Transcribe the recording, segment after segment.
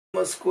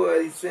My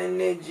squad, it's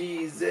energy,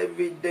 it's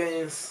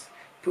evidence.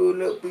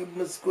 Pull up with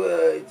my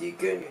squad, you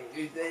can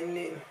use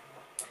any.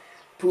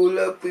 Pull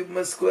up with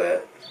my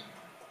squad.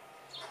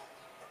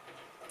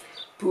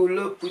 Pull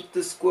up with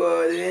the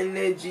squad,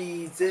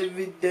 energy is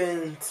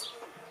evident.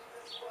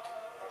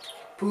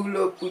 Pull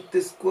up with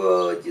the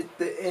squad, just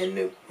the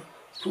energy.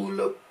 Pull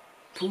up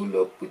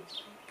with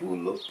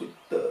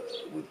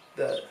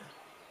the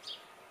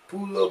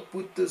pull up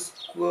with the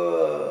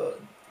squad.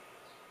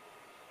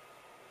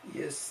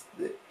 Yes,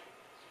 the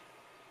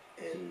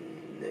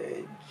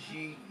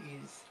energy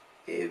is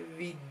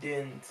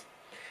evident.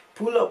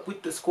 Pull up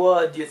with the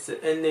squad, yes,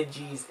 the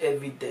energy is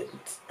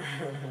evident.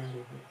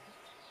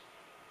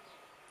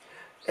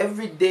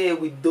 Every day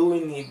we're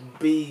doing it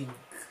big,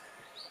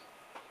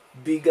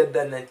 bigger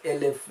than an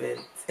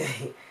elephant.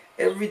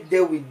 Every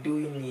day we're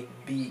doing it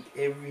big.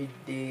 Every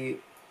day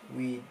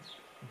we're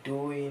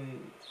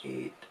doing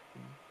it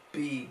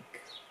big.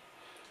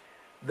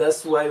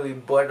 That's why we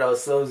bought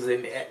ourselves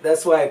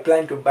that's why I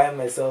plan to buy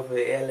myself an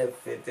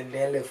elephant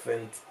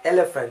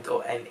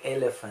or an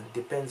elephant,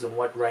 depends on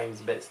what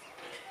rhymes best.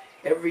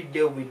 Every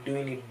day we're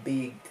doing it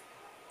big.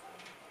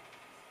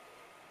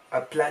 I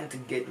plan to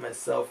get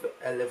myself an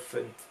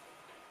elephant.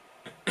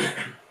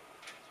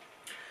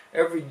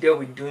 Every day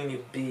we're doing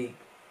it big.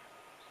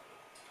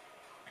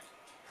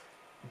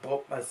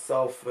 Bought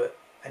myself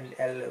an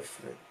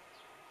elephant.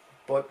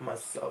 Bought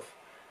myself.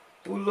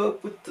 Pull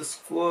up with the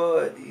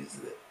squad.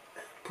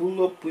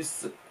 Pull up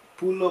with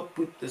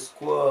the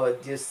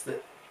squad. Yes,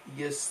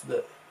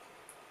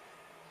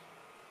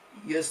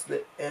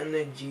 the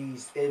energy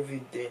is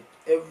evident.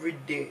 Every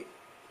day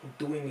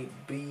doing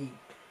it big.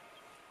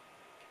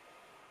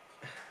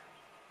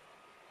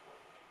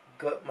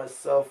 Got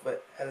myself an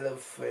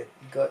elephant.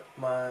 Got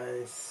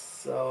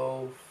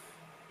myself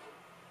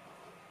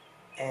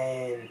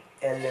an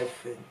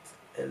elephant.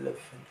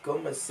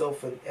 Got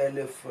myself an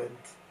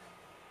elephant.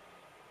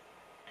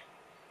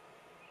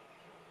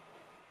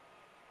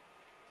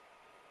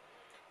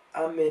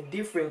 I'm a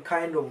different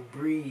kind of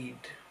breed.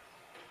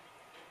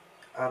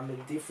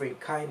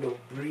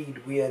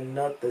 We are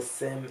not the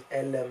same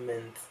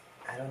element.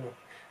 I don't know.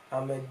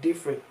 I'm a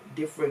different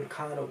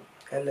kind of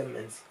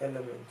elements.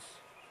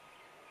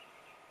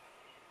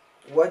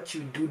 What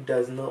you do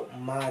does not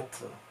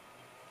matter.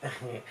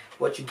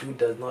 What you do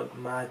does not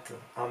matter.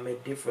 I'm a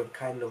different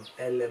kind of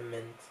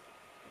element.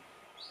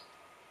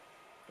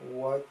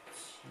 What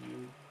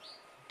you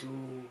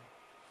do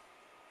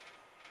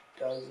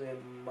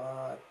doesn't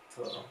matter.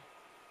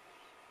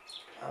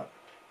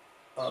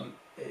 I'm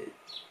a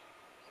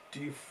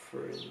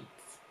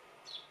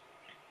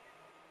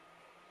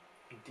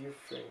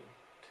different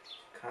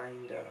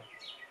kinda.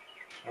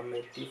 I'm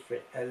a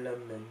different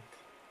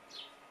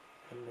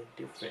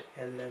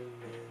element.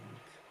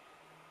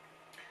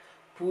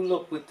 Pull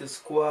up with the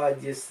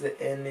squad, yes, the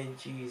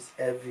energy is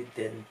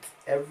evident.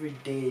 Every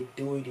day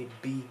doing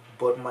it big,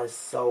 but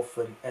myself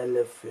an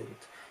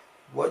elephant.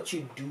 What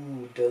you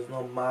do does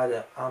not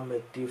matter. I'm a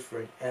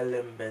different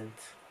element.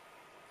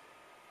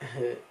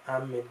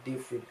 I'm a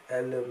different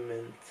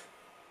element.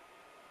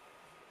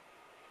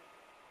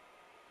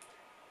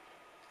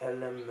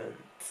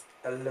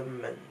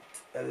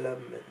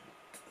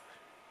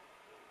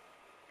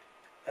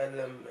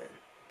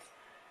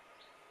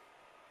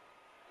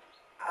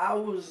 I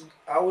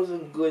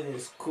wasn't good in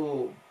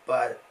school,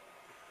 but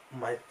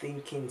my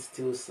thinking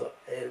still so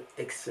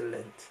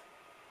excellent.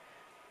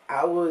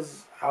 I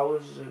was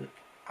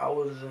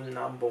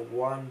number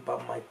one,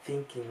 but my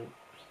thinking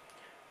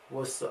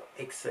was so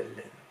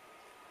excellent.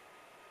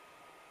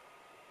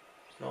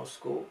 No,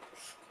 school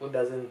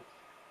doesn't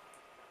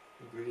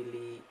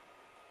really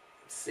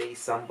say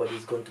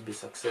somebody's going to be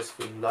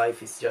successful in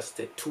life. It's just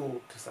a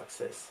tool to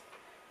success.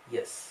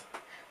 Yes,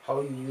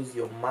 how you use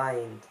your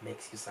mind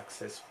makes you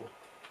successful,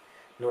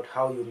 not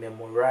how you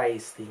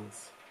memorize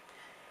things.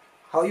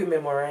 How you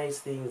memorize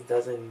things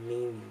doesn't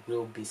mean you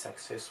will be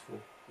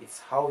successful. It's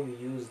how you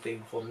use the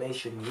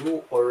information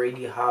you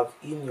already have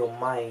in your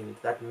mind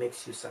that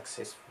makes you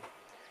successful.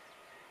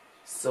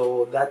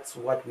 So that's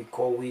what we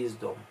call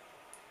wisdom.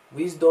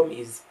 Wisdom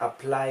is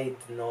applied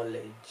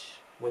knowledge.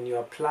 When you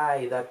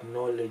apply that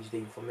knowledge, the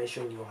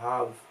information you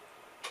have,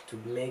 to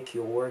make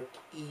your work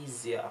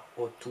easier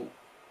or to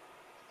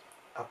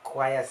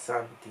acquire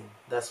something,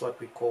 that's what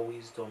we call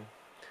wisdom.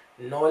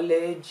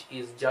 Knowledge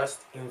is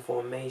just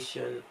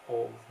information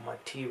of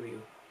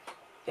material.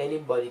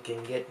 Anybody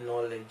can get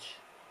knowledge.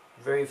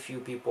 Very few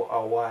people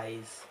are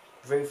wise.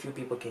 Very few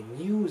people can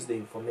use the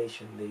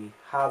information they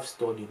have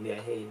stored in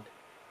their head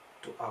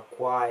to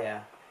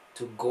acquire,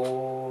 to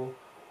go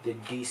the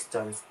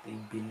distance they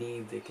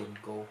believe they can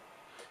go.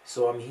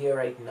 So I'm here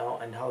right now,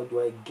 and how do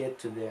I get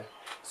to there?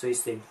 So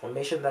it's the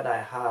information that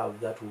I have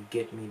that will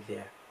get me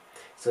there.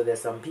 So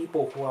there's some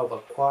people who have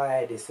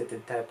acquired a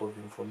certain type of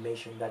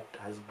information that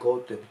has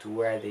got them to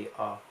where they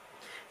are.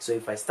 So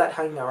if I start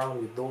hanging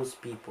around with those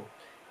people,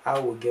 I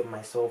will get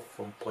myself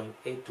from point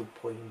A to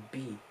point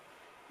B,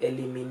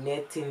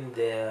 eliminating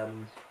the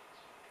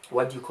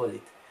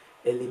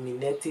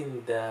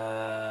eliminating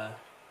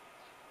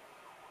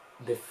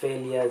the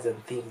failures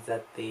and things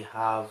that they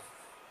have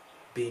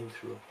been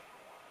through.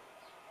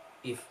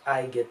 If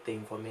I get the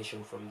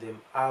information from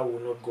them, I will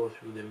not go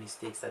through the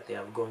mistakes that they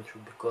have gone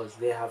through, because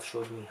they have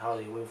showed me how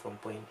they went from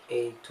point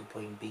A to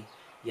point B.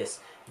 Yes,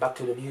 back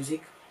to the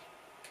music.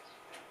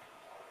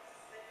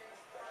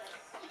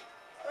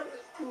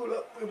 Pull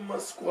up with my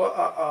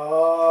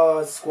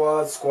squad,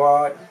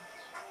 squad.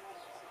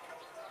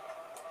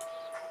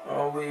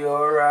 Are we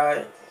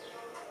alright?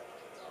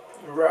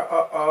 Right.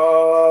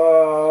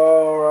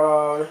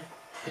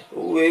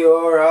 We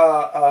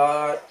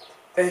alright.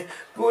 Hey,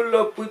 pull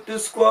up with the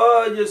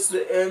squad, just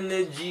the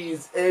energy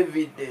is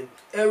evident.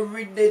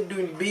 Every day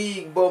doing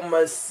big by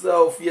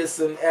myself, yes,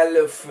 an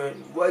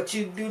elephant. What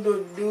you do,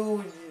 don't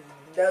do,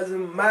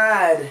 doesn't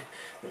matter.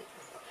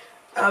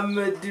 I'm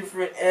a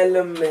different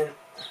element.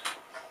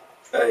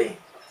 Hey,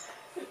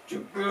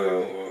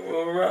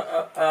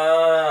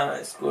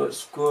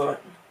 squad.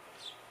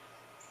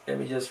 Let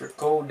me just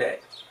record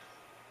that.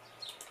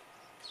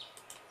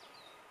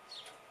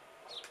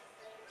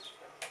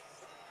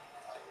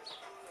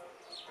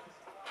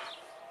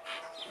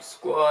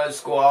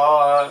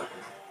 Squad.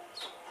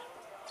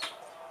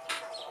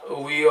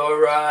 We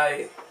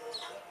alright.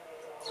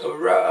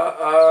 Alright.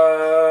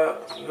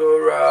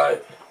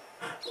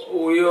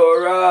 We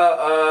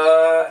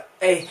alright.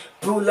 Hey,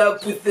 pull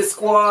up with the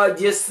squad,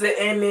 yes, the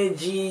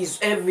energy is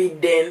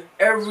evident.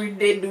 Every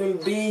day doing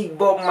big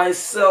but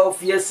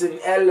myself, yes, an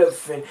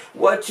elephant.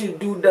 What you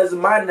do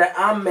doesn't matter,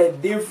 I'm a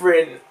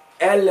different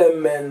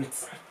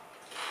element.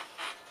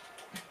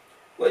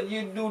 What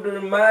you do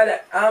doesn't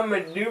matter, I'm a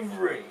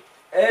different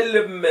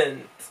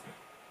element.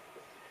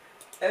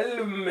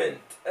 Element.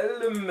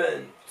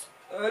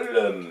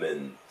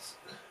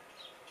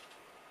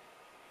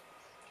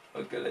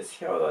 Okay, let's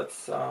see how that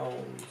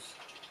sounds.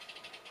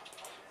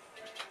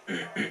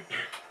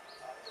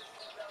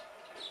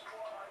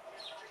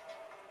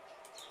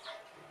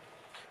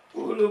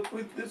 Pull up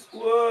with the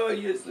squad,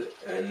 yes, the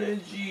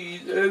energy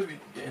is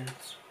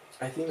evident.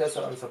 I think that's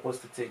how I'm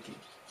supposed to take it.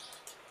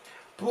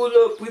 Pull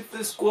up with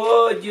the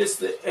squad, yes,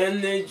 the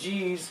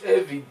energy is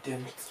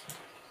evident.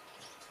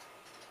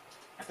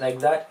 Like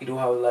that, it will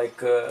have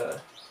like a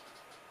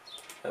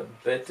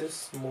better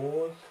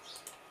smooth,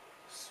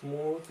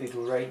 it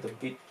will ride the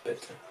beat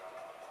better.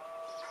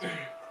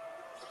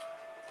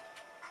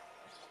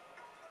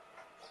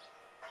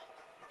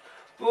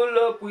 Pull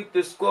up with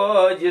the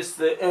squad, yes,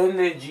 the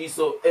energy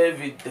so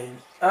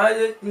evident. I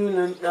just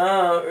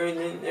now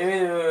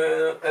evident.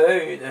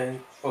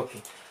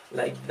 Okay,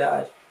 like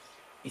that,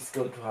 it's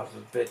going to have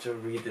a better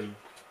rhythm,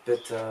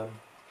 better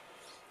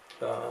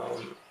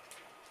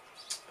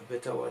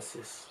what's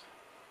this?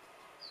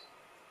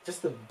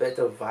 Just a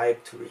better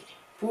vibe to it.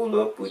 Pull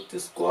up with the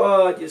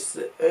squad, yes,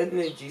 the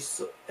energy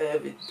so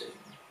evident.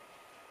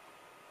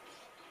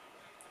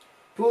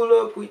 Pull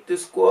up with the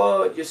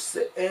squad, yes,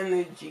 the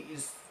energy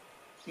is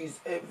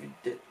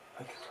evident.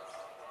 Okay.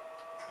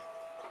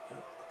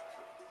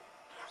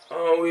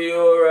 We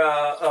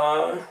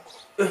alright.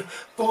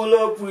 Pull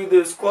up with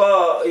the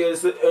squad,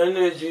 yes, the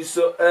energy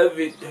so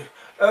evident.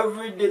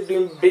 Every day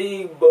doing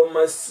big by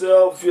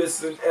myself,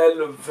 yes, an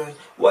elephant.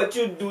 What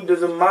you do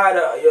doesn't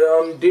matter, yeah,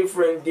 I'm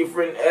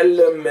different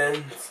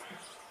elements.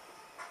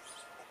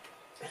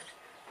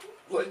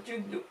 What you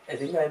do? I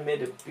think I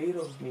made a bit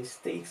of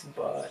mistakes,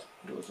 but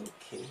it was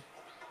okay.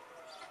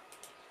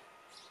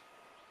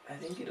 I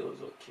think it was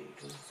okay.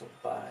 It wasn't so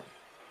bad.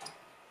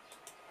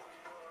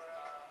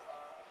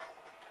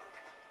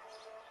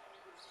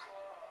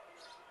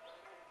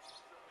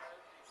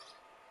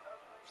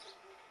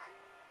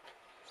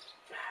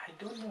 I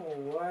don't know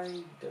why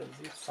does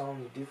it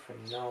sound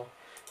different now.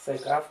 It's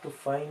like I have to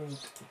find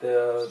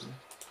the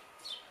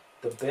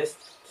best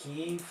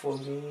key for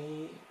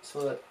me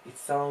so that it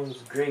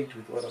sounds great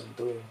with what I'm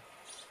doing.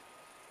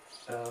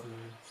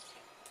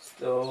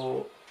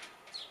 So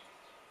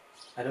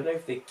I don't know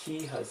if the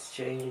key has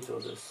changed or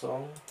the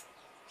song,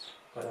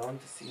 but I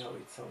want to see how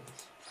it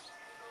sounds.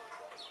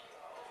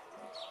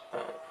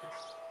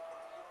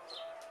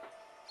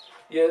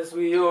 Yes,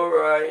 we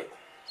alright.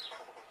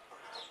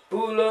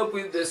 Pull up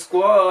with the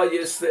squad,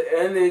 yes, the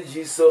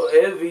energy so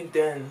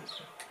evident.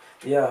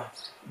 Yeah,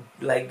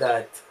 like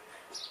that.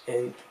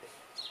 And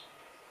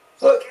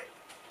okay,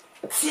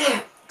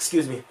 yeah,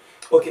 excuse me.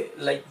 Okay,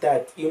 like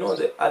that. You know,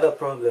 the other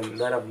problem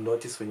that I've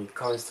noticed when it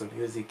comes to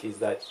music is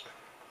that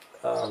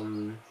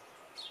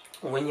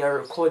when you're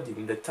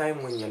recording, the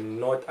time when you're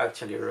not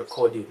actually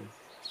recording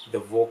the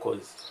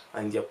vocals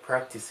and you're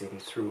practicing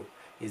through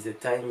is the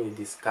time you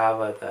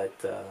discover that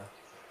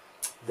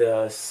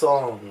the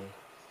song.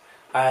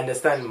 I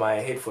understand my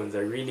headphones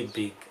are really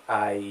big.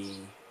 They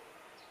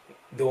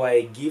were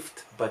a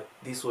gift, but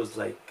this was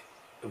like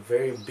a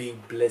very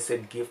big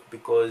blessed gift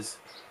because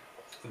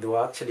they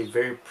were actually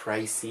very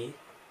pricey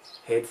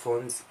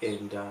headphones,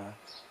 and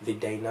the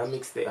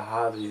dynamics they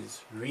have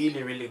is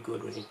really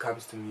good when it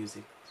comes to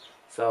music.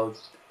 So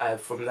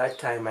from that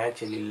time I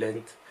actually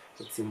learned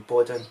it's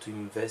important to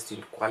invest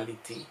in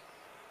quality.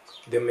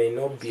 They may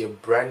not be a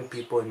brand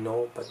people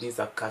know, but these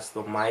are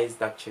customized,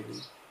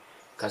 actually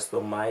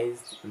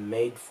customized,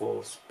 made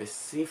for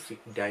specific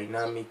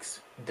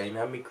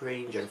dynamic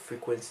range and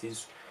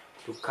frequencies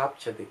to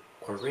capture the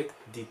correct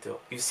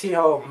detail. You see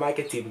how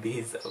marketing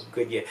is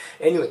good. Yeah.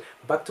 Anyway,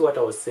 back to what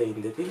I was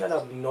saying. The thing that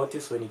I've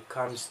noticed when it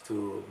comes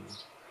to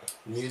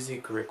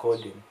music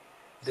recording,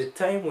 the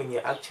time when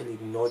you're actually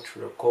not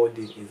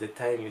recording is the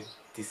time you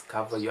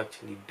discover you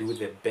actually do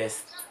the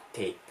best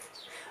take.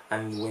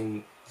 And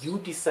when you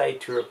decide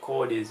to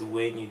record is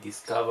when you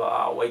discover,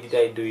 why did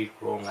I do it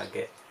wrong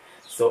again?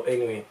 So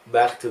anyway,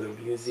 back to the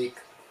music.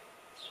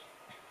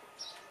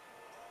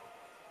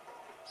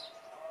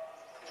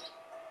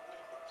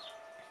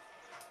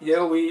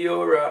 Yeah, we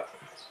alright.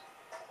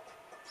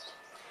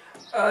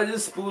 I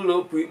just pull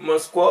up with my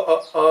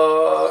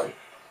squad.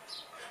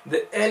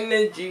 The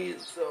energy,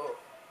 so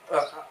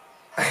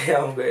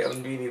I'm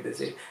doing it the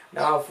same.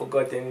 Now I've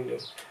forgotten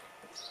it.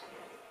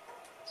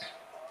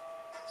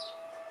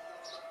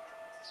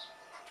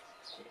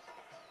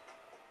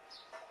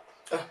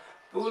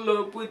 Pull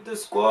up with the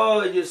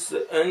squad, just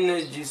the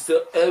energy,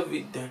 so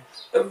everything.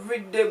 Every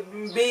day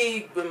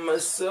big by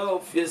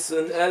myself, yes,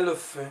 an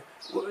elephant.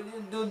 What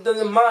you do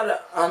doesn't matter,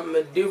 I'm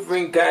a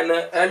different kind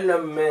of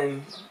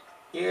element.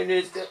 You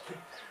understand?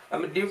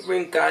 I'm a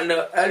different kind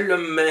of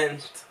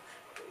element.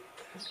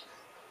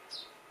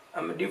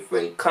 I'm a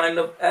different kind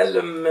of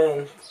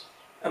element.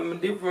 I'm a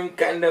different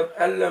kind of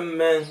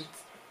element.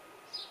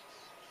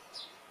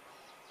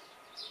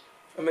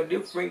 I'm a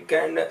different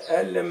kind of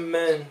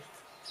element.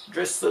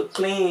 Dress so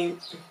clean,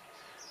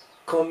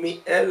 call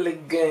me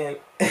elegant.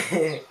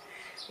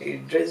 You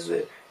dress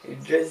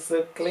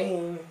so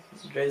clean,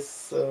 dress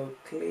so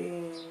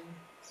clean.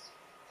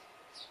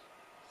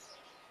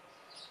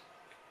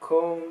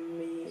 Call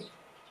me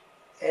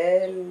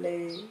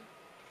elegant.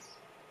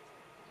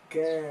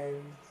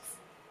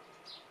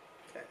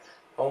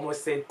 I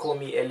almost said call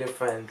me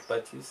elephant,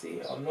 but you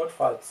see, I'm not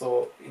fat,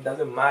 so it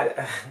doesn't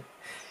matter.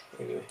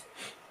 Anyway.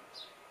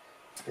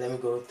 Let me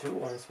go through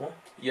once more.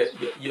 Yeah.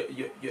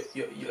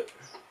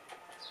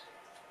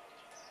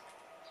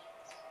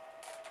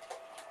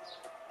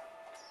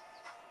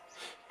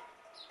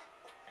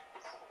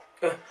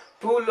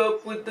 Pull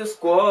up with the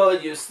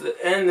squad, use the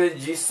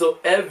energy, so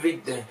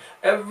everything.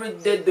 Every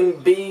day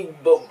them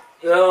big, but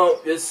no,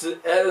 it's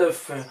an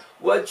elephant.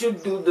 What you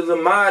do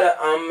doesn't matter,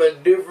 I'm a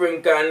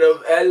different kind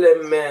of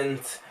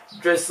element.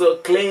 Dress so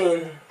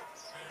clean,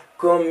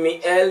 call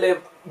me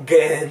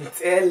elegant.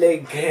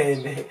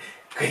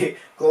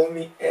 Call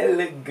me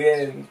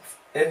elegant.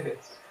 I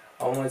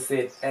almost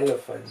said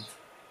elephant.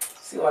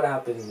 See what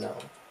happens now.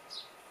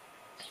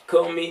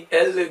 Call me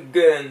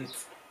elegant.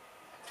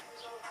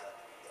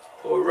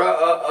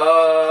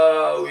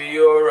 Alright, we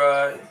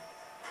alright.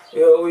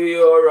 Yeah, we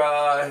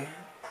alright.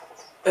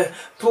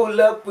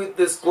 Pull up with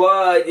the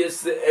squad,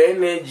 yes, the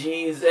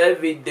energy is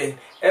evident.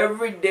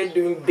 Every day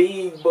doing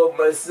big, but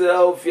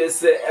myself,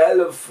 yes, an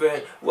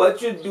elephant.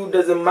 What you do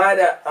doesn't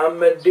matter,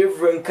 I'm a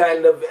different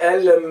kind of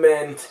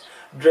element.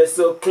 Dress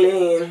so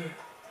clean,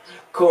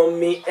 call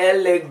me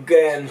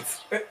elegant.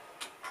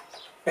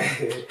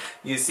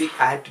 You see,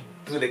 I had to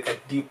do like a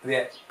deep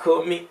there.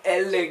 Call me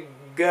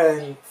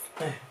elegant.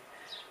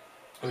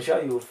 I'm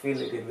sure you'll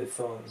feel it in the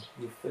song.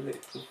 You feel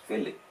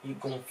it, you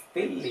gonna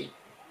feel it.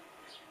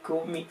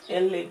 Call me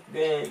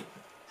elegant.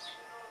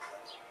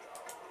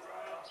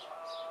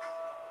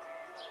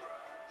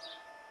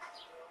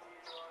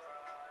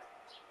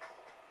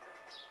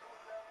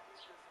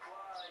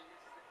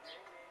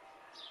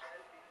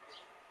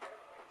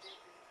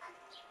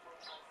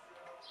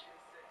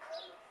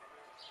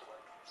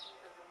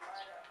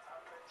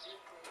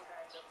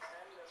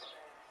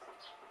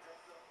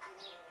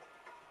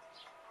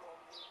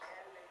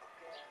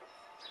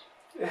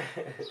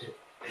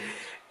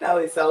 Now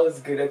it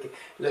sounds good. Okay,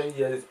 let me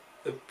just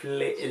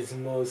play a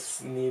small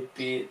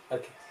snippet.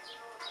 Okay.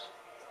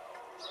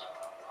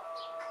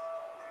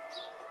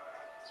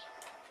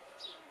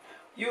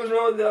 You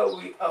know that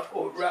we are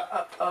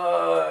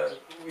alright.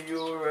 We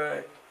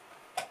alright.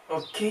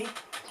 Okay.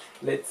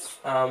 Let's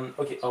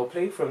okay, I'll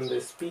play from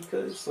the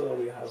speakers so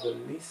we have a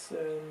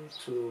listen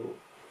to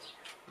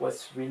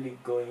what's really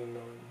going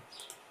on.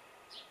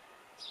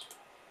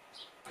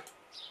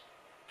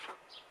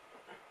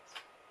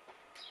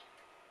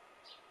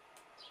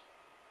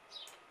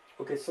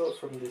 Okay, so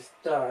from the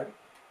start,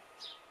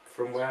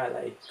 from where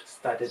I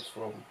started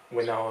from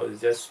when I was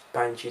just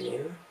punching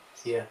in,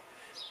 yeah,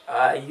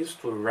 I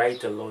used to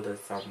write a lot at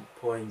some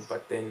point,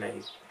 but then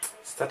I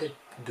started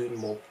doing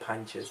more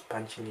punching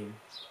in.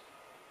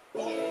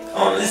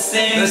 Only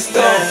sing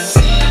stones.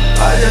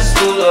 I just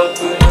pull up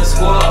with my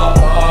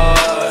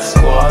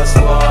squad,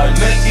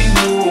 making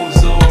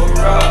moves,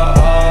 alright.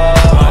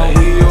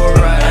 We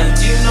alright, and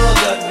you know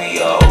that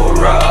we are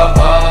alright.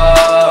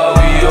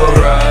 We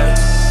alright,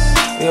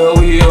 yeah,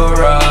 we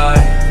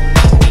alright.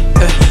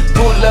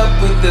 Pull up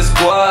with the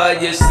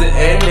squad, yes, the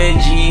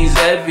energy is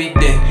every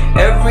day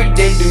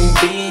doing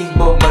big,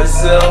 but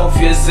myself,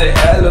 yes, an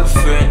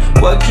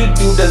elephant. What you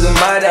do doesn't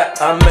matter,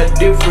 I'm a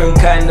different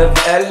kind of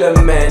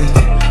element.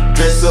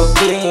 Dress so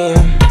clean,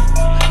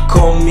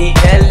 call me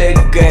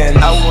elegant.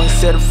 I won't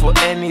settle for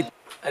anything.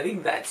 I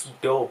think that's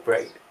dope,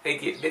 right?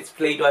 Okay, let's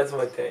play it once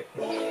more time.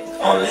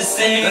 Only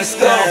sing, let's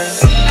go.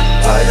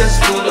 I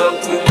just pull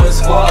up with my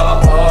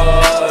squad,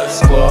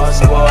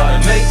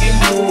 making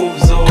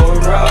moves,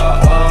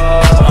 alright.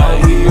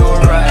 We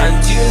alright,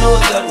 and you know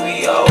that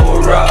we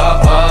alright.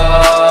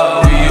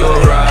 We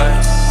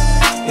alright,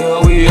 yeah,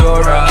 we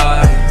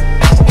alright.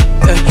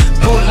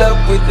 Pull up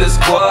with the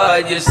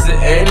squad, just the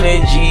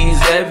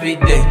energies every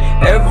day.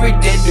 Every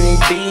day doing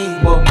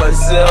big, but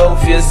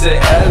myself, yes, an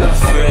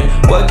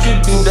elephant. What you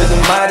do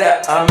doesn't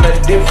matter, I'm a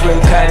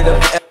different kind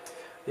of.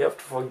 You have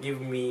to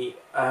forgive me.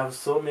 I have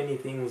so many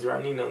things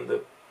running on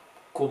the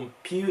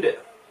computer.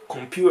 I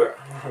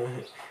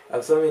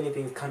have so many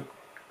things.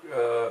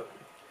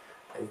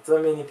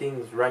 So many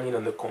things running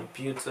on the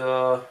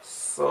computer.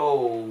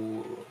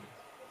 So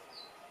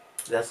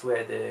that's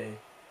where the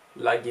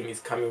lagging is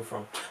coming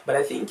from. But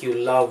I think you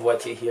love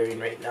what you're hearing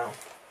right now.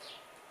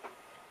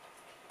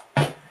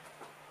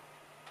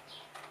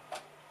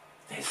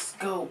 Let's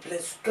go.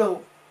 Let's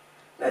go.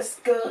 Let's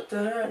go.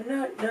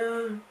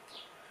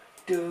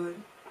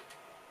 Dude.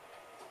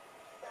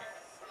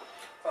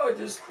 I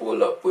just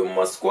pull up with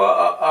my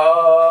squad,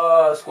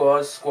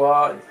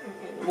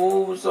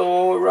 moves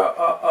alright,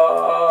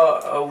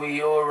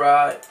 we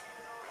alright.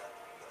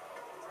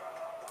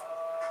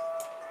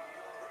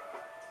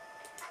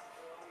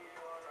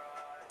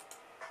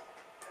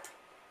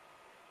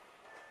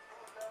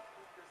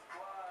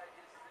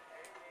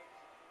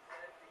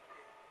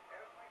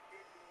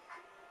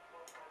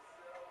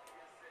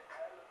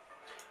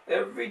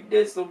 Every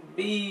day so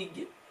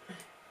big.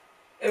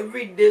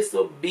 Every day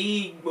so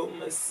big, but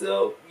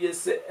myself,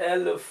 yes, an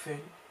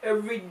elephant.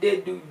 Every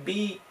day do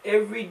big,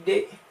 every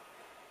day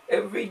I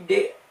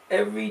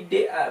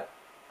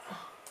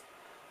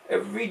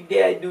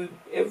do,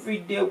 every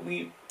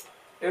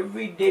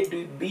day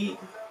do big.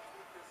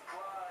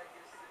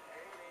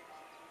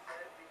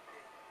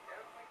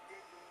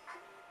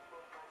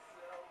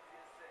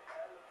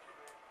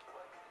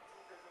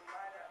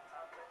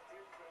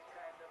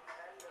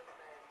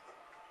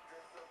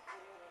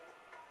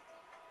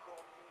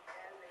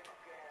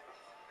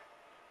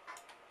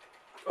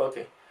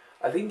 Okay,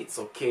 I think it's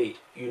okay.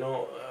 You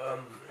know,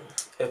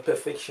 a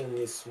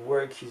perfectionist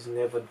work is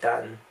never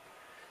done.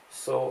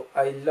 So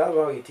I love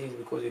how it is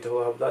because it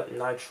will have that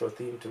natural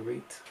thing to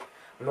it.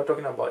 I'm not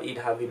talking about it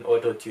having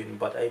auto-tune,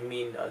 but I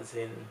mean as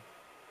in,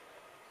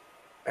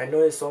 I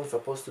know a song's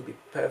supposed to be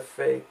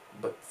perfect,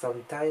 but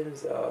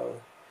sometimes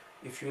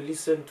if you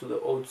listen to the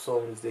old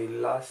songs, they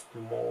last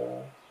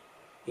more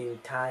in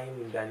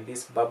time than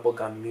this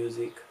bubblegum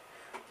music.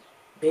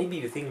 Maybe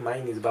you think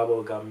mine is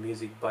bubblegum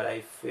music, but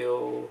I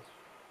feel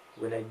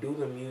when I do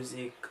the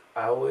music,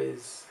 I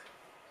always,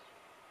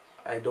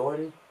 I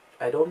don't,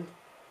 I don't,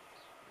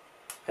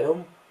 I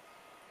don't,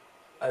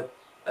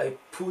 I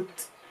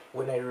put,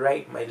 when I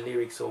write my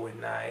lyrics or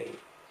when I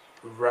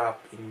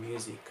rap in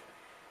music,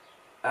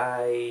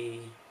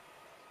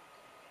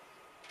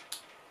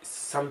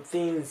 some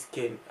things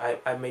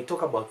I may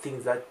talk about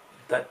things that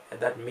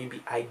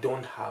maybe I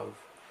don't have,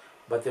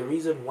 but the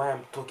reason why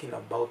I'm talking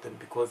about them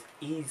because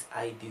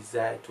I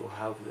desire to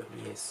have them.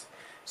 Yes,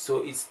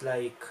 so it's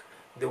like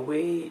the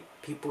way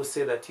people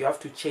say that you have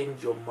to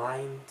change your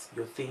mind,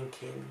 your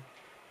thinking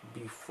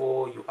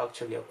before you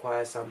actually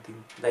acquire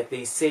something. Like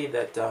they say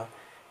that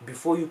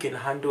before you can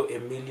handle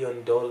 $1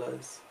 million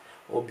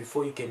or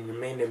before you can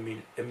remain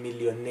a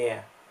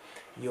millionaire,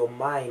 in your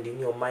mind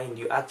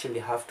you actually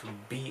have to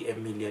be a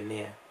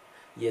millionaire.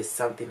 Yes,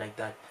 something like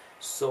that.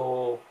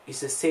 So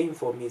it's the same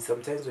for me.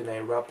 Sometimes when I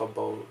rap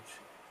about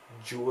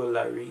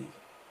jewelry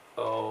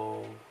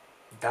or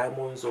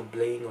diamonds or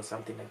bling or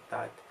something like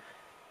that,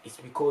 it's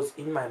because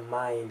in my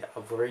mind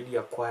I've already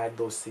acquired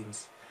those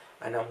things,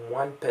 and I'm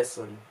one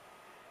person.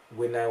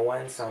 When I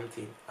want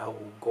something, I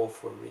will go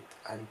for it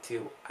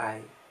until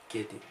I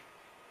get it.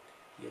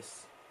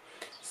 Yes.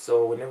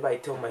 So whenever I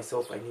tell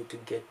myself I need to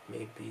get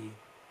maybe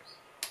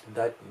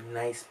that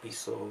nice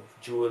piece of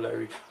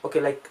jewelry,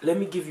 okay, like let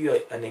me give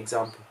you an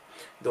example.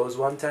 There was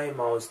one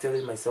time I was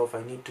telling myself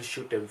I need to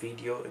shoot a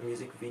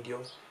music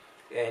video,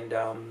 and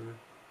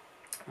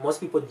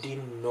most people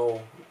didn't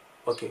know,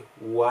 okay,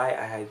 why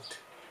I had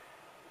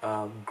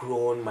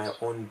grown my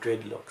own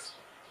dreadlocks.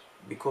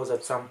 Because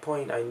at some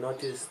point I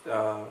noticed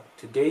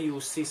today you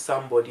see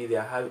somebody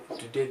they're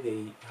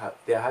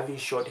having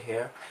short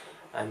hair,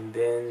 and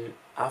then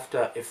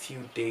after a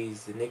few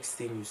days the next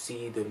thing you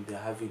see them they're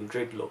having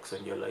dreadlocks,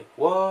 and you're like,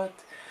 what?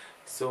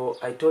 So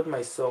I told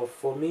myself,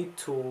 for me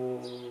to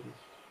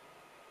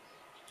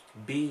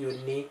be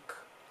unique,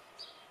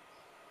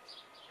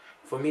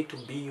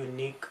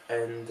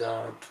 and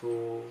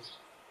to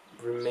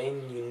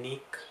remain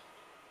unique,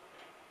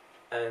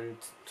 and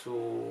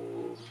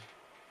to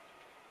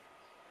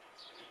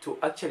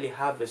actually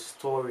have a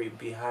story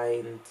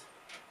behind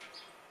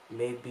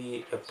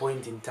maybe a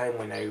point in time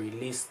when I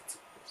released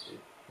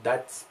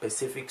that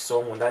specific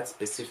song or that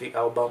specific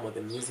album or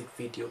the music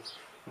video,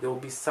 there will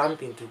be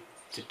something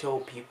to tell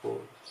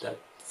people that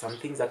some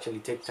things actually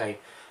take time.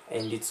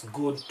 and it's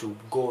good to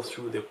go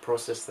through the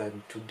process,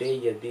 and today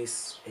you're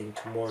this and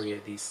tomorrow you're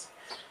this.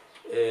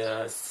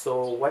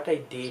 So what I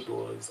did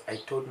was I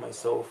told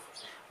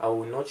myself I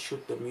will not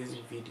shoot the music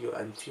video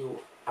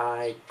until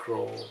I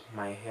grow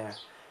my hair.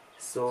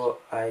 So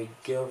I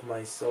gave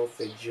myself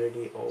a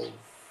journey of,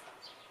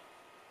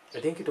 I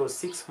think it was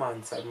 6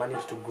 months. I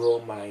managed to grow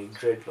my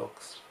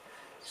dreadlocks.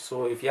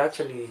 So if you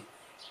actually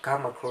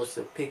come across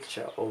a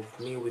picture of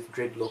me with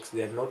dreadlocks,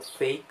 they are not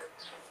fake,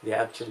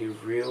 they're actually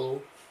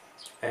real.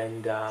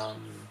 And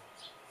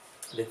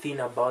the thing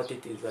about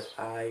it is that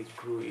I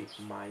grew it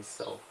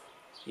myself.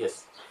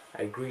 Yes,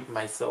 I grew it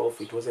myself.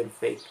 It wasn't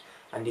fake,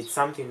 and it's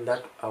something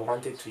that I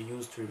wanted to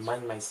use to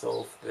remind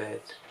myself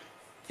that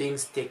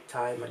things take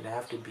time and I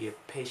have to be a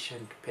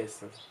patient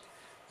person.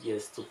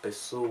 Yes, to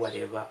pursue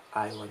whatever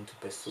I want to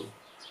pursue.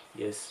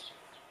 Yes,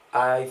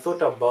 I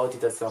thought about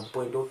it at some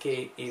point.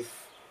 Okay,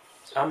 if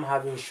I'm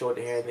having short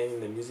hair and then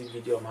in the music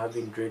video I'm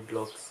having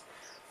dreadlocks,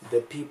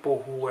 the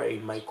people who were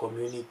in my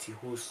community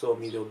who saw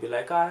me, they'll be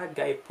like, ah, that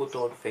guy put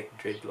on fake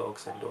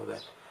dreadlocks and all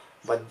that.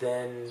 But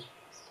then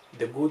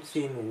the good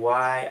thing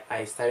why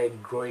I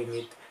started growing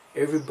it,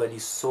 everybody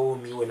saw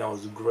me when I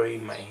was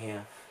growing my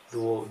hair.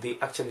 They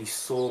actually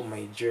saw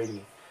my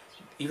journey,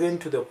 even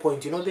to the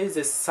point, there's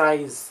a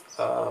size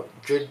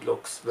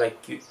dreadlocks, like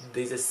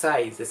there's a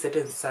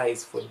certain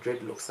size for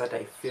dreadlocks that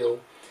I feel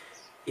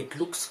it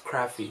looks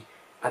scruffy.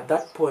 At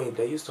that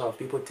point I used to have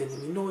people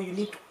telling me, no, you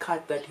need to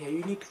cut that hair,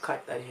 you need to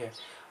cut that hair.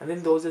 And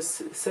then there was a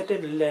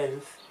certain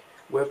length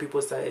where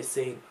people started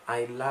saying,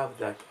 I love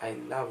that, I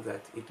love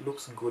that, it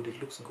looks good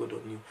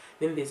on you.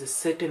 Then there's a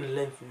certain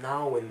length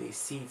now when they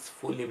see it's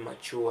fully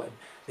matured,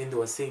 then they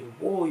were saying,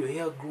 whoa, your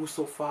hair grew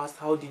so fast,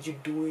 how did you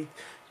do it?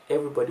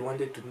 Everybody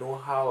wanted to know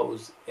how I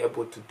was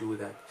able to do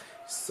that.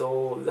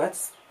 So that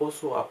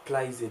also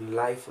applies in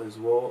life as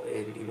well,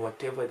 and in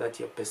whatever that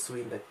you're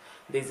pursuing, that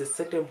there's a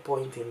certain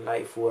point in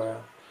life where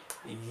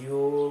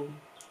you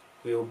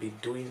will be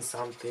doing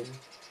something.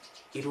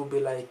 It will be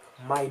like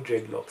my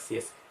dreadlocks.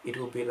 Yes, it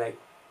will be like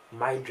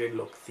my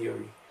dreadlock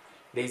theory.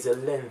 There's a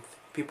length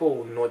people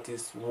will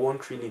notice,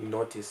 won't really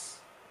notice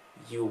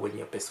you when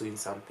you're pursuing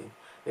something.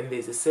 Then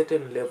there's a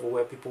certain level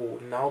where people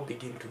will now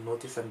begin to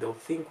notice, and they'll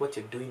think what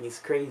you're doing is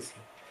crazy.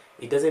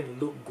 It doesn't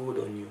look good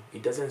on you,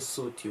 it doesn't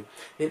suit you.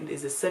 Then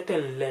there's a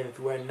certain length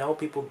where now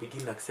people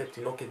begin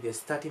accepting, okay, they're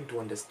starting to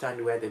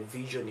understand where the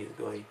vision is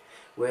going,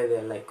 where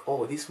they're like,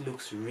 oh, this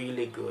looks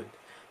really good,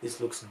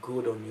 this looks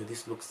good on you,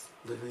 this looks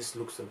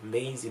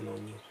amazing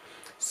on you.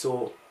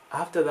 So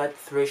after that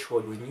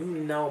threshold, when you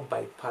now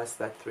bypass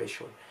that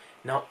threshold,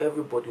 now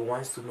everybody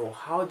wants to know,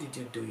 how did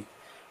you do it?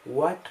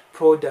 What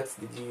products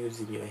did you use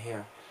in your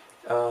hair?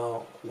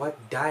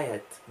 What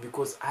diet?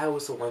 Because I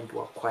also want to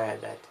acquire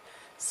that.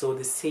 So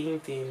the same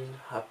thing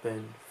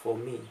happened for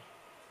me.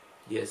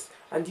 Yes,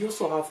 and you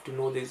also have to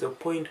know there's a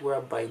point where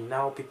by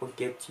now people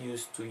get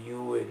used to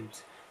you and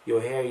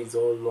your hair is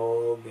all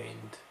long,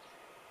 and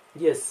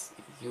yes,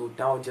 you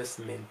now just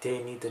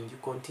maintain it and you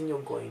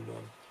continue going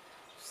on.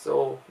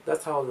 So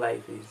that's how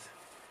life is.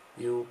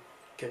 You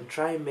can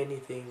try many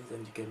things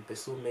and you can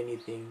pursue many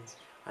things,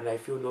 and I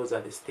feel those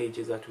are the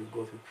stages that we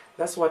go through.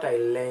 That's what I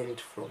learned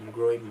from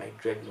growing my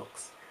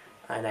dreadlocks,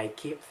 and I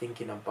keep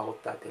thinking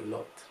about that a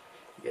lot.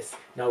 Yes,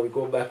 now we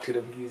go back to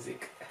the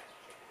music.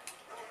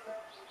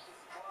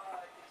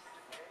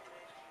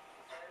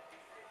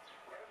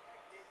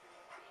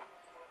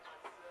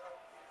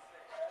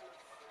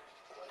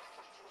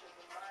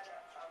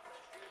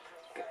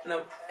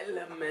 No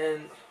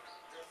element.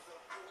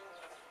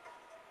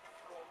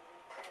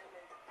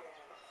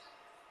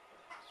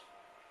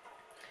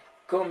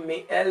 Call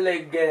me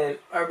elegant,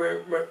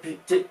 urban rap,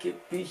 take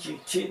it, beat you,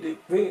 chitty,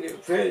 pretty,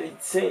 pretty,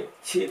 sing,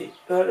 chitty,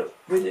 other,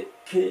 pretty,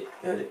 kid,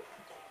 other.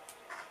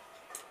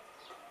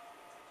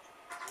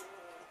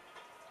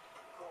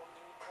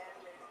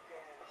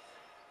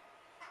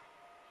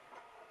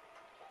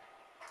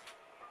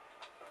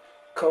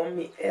 Call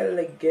me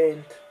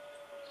elegant,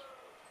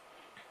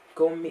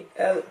 call me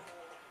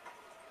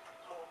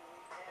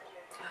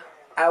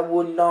I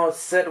will not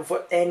settle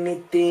for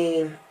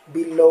anything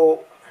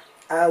below.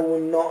 I will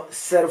not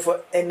settle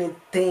for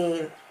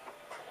anything.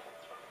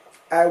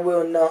 I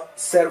will not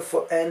settle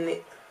for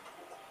any.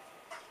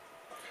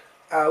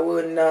 I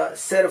will not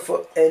settle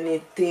for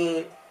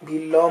anything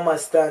below my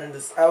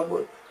standards. I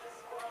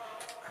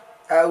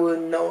will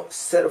not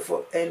settle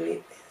for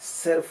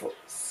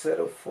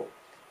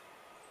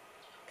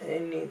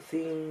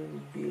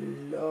anything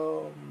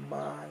below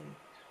mine.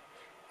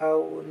 I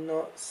will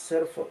not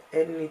settle for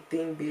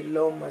anything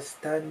below my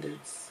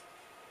standards.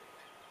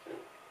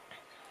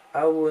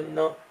 I will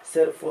not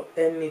settle for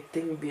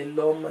anything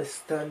below my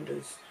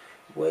standards.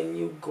 When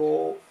you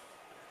go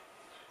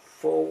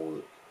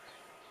forward,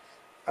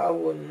 I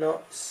will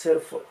not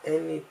settle for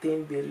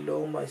anything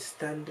below my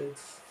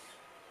standards.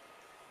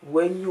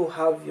 When you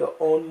have your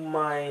own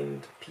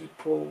mind,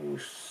 people will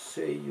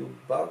say you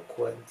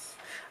backwards.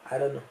 I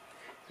don't know.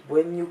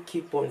 When you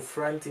keep on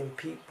fronting,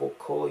 people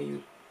call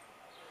you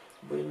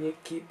When you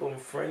keep on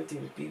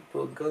fronting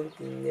people, going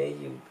to near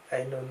you,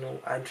 I don't know.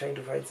 I'm trying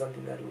to find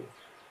something that will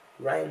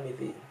rhyme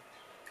with it.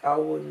 I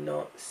will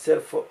not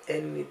settle for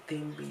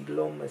anything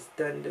below my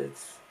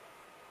standards.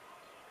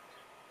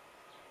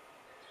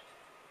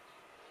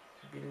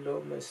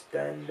 Below my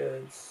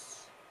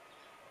standards.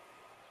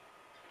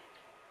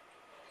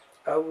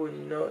 I will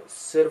not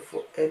settle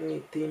for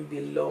anything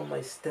below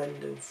my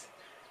standards.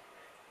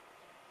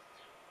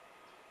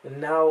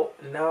 Now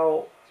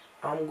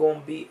I'm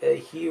gonna be a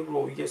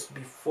hero. Just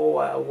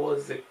before I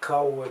was a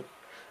coward.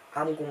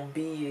 I'm gonna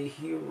be a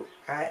hero.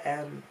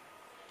 I'm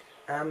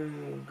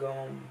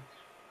gonna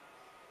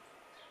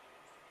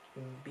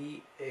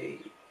be a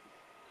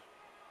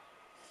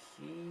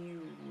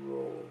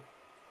hero.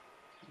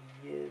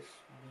 Yes,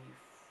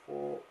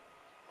 before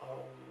I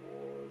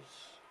was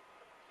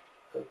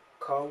a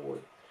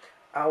coward.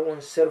 I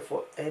won't settle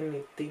for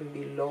anything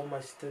below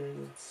my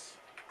standards.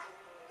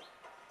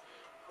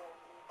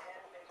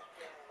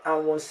 I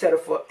won't settle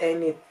for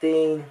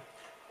anything.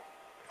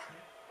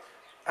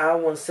 I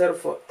won't settle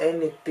for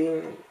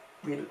anything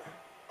below.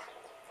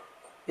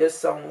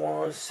 Yes, I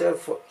won't settle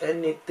for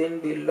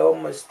anything below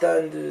my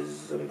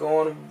standards. I'm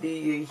gonna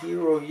be a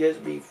hero. Yes,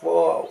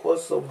 before I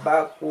was so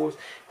backwards.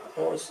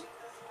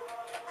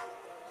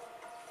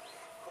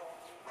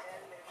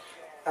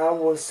 I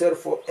won't settle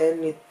for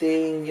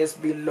anything. Yes,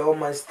 below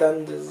my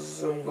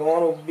standards. I'm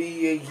gonna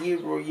be a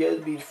hero. Yes,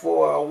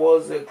 before I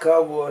was a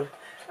coward.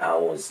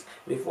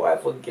 Before I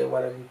forget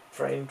what I'm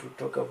trying to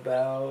talk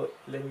about,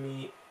 let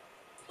me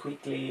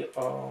quickly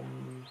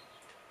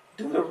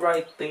do the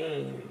right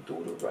thing.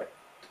 Do the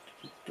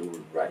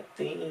right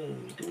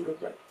thing. Do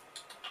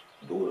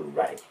the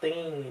right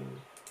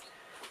thing.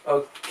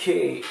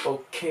 Okay.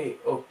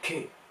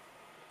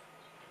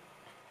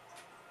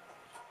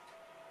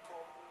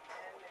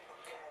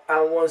 I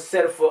won't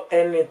settle for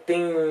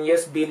anything,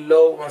 yes,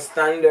 below my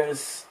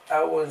standards.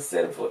 I won't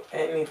settle for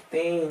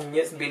anything,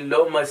 yes,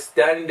 below my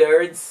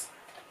standards.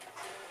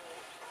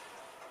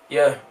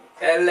 Yeah,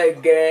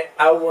 elegant.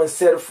 I won't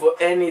settle for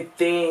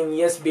anything,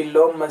 yes,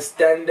 below my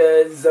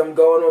standards. I'm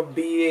gonna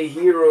be a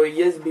hero,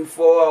 yes,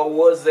 before I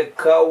was a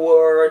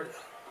coward.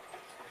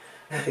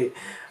 I'm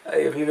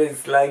even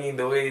slanging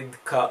the way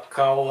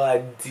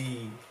coward.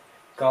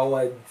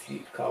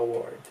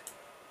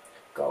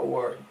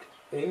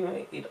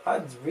 Anyway, it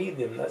adds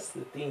rhythm. That's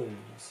the thing.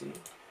 You see,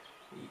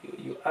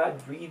 you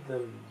add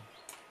rhythm.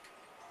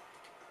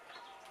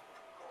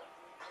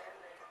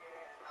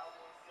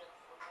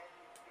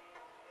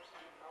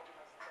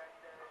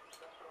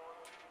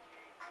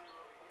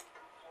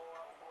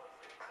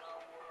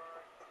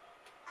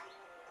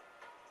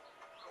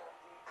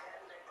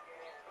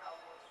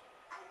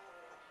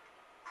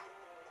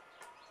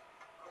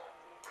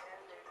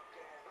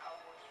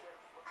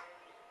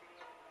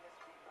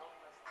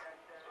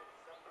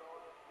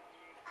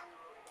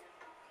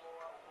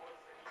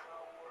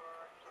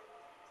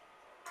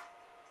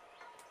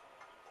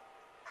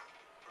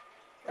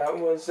 I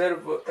won't settle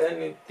for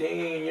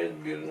anything.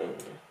 Just below.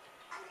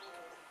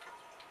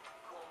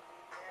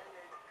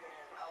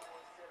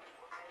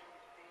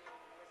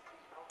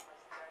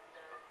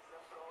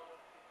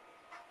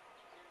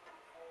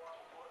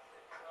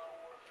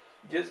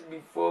 Just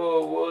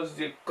before I was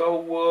a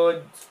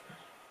coward.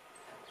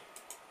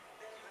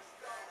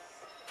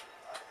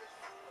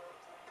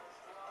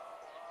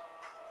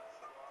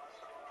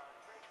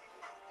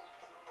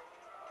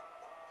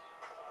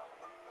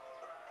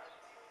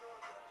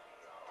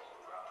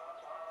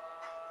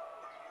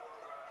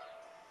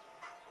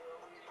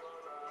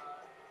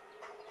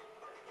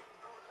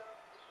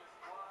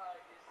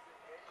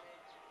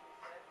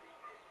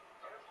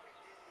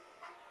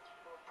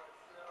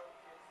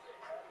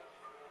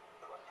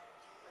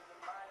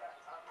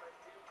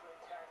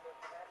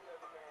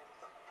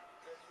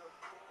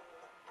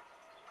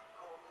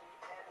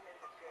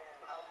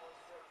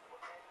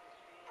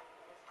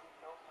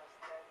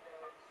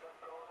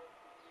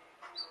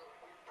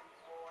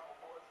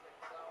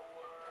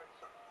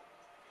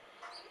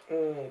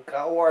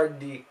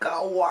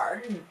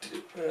 Coward.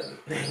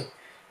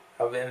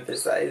 I've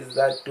emphasized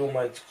that too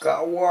much.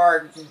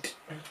 Coward.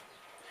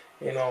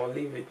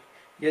 Leave it.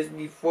 Just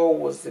before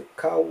was a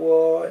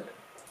coward.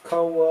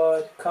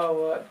 Cowardly.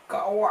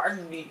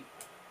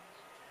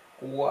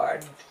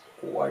 Quad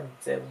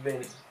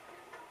 7.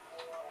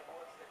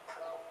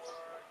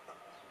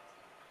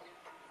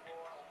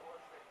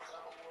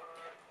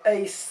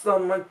 Ace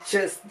on my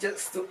chest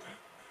just to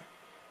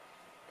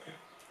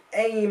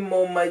aim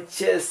on my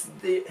chest.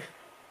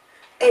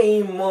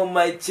 Aim on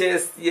my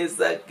chest. Yes,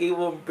 I keep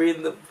on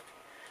bring the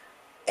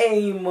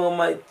aim on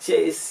my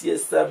chest.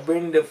 Yes, I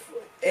bring the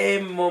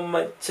aim on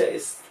my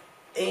chest.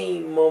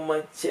 Aim on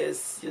my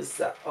chest.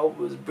 Yes, I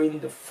always bring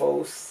the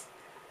force.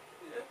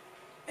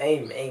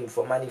 Aim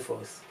for Manny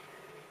Force.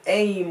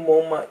 Aim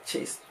on my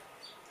chest.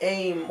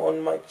 Aim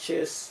on my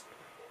chest.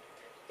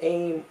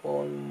 Aim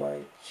on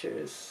my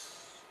chest.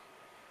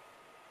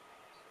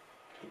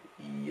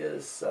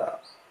 Yes, I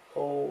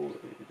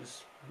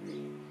always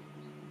bring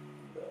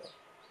the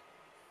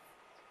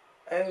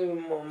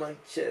aim on my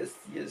chest.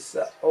 Yes,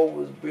 I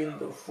always bring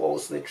the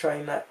force. They're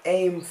trying to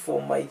aim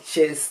for my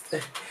chest.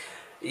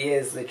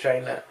 Yes, they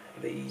trying to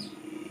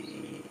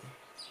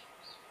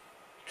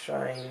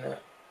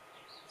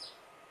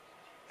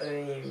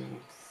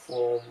aim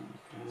for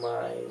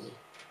my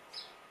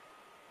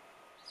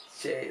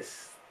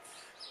chest.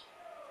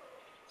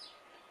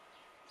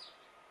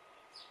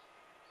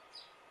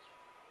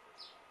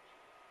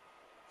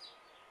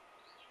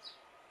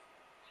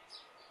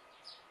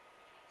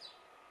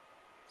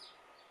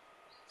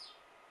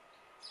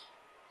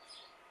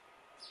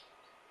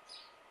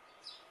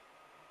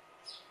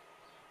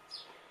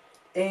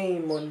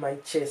 Aim on my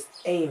chest.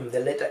 Aim,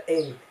 the letter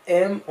M.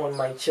 M on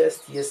my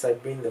chest. Yes, I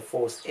bring the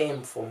force.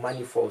 Aim for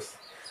Manny Force.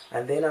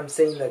 And then I'm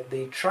saying that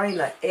they trying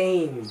to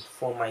aim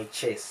for my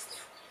chest.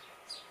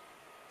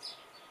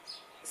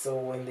 So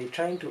when they're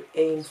trying to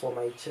aim for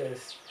my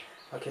chest,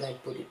 how can I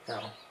put it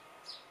now?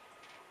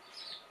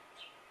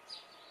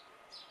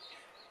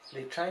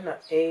 They're trying to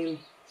aim.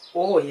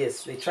 Oh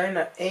yes, they're trying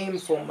to aim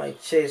for my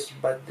chest,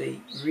 but they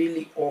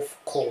really off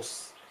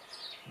course.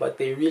 But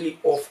they're really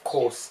off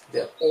course.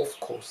 They're off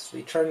course.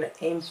 They're trying to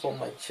aim for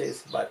my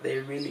chest, but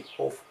they're really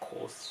off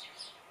course.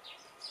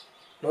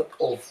 Not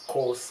off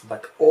course,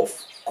 but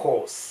off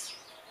course.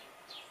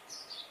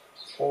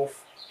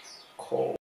 Off course.